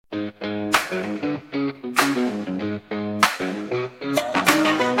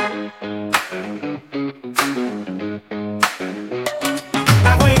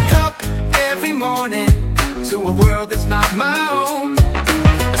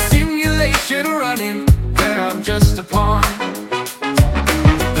upon.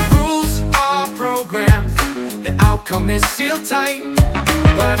 The rules are programmed, the outcome is sealed tight.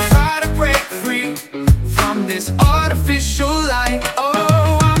 But I try to break free from this artificial light.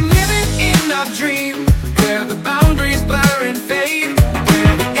 Oh, I'm living in a dream where the boundaries blur and fade,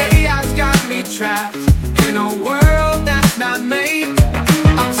 where the AI's got me trapped in a world that's not made.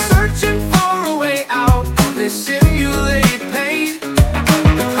 I'm searching for a way out of this simulated pain.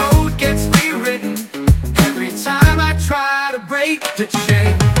 The code gets rewritten every time I try to break the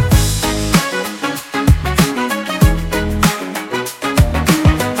chain.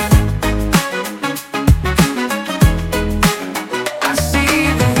 I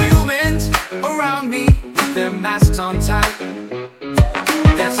see the humans around me with their masks on tight,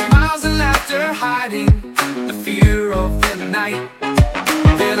 their smiles and laughter hiding the fear of the night.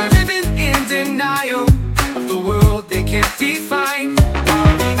 They're living in denial of the world they can't define,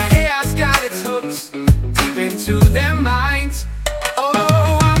 while the chaos got its hooks deep into their minds.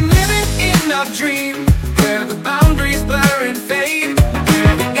 Oh, I'm living in a dream where the boundaries blur and fade,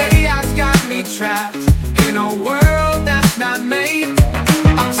 where the AI's got me trapped in a world that's not made.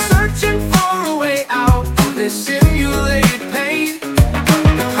 I'm searching for a way out of this simulated pain.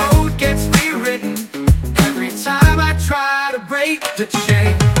 The code gets rewritten every time I try to break the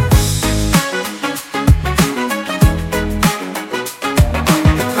chain.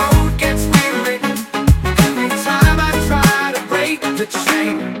 The code gets rewritten every time I try to break the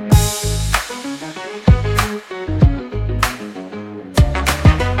chain.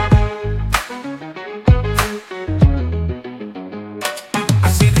 I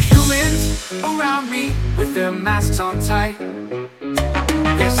see the humans around me with their masks on tight,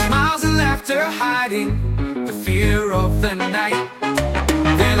 their smiles and laughter hiding the fear of the night.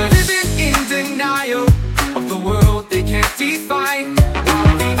 They're living in denial of the world they can't define,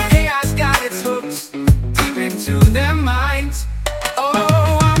 while the AI's got its hooks deep into their minds.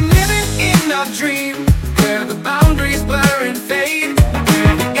 Oh, I'm living in a dream where the boundaries blur and fade,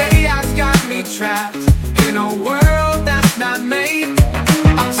 where the AI's got me trapped in a world that's not made.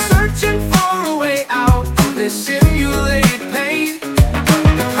 I'm searching for a way out of this simulated pain.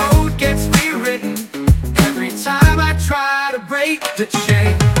 The code gets rewritten every time I try to break the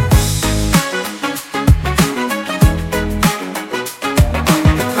chain.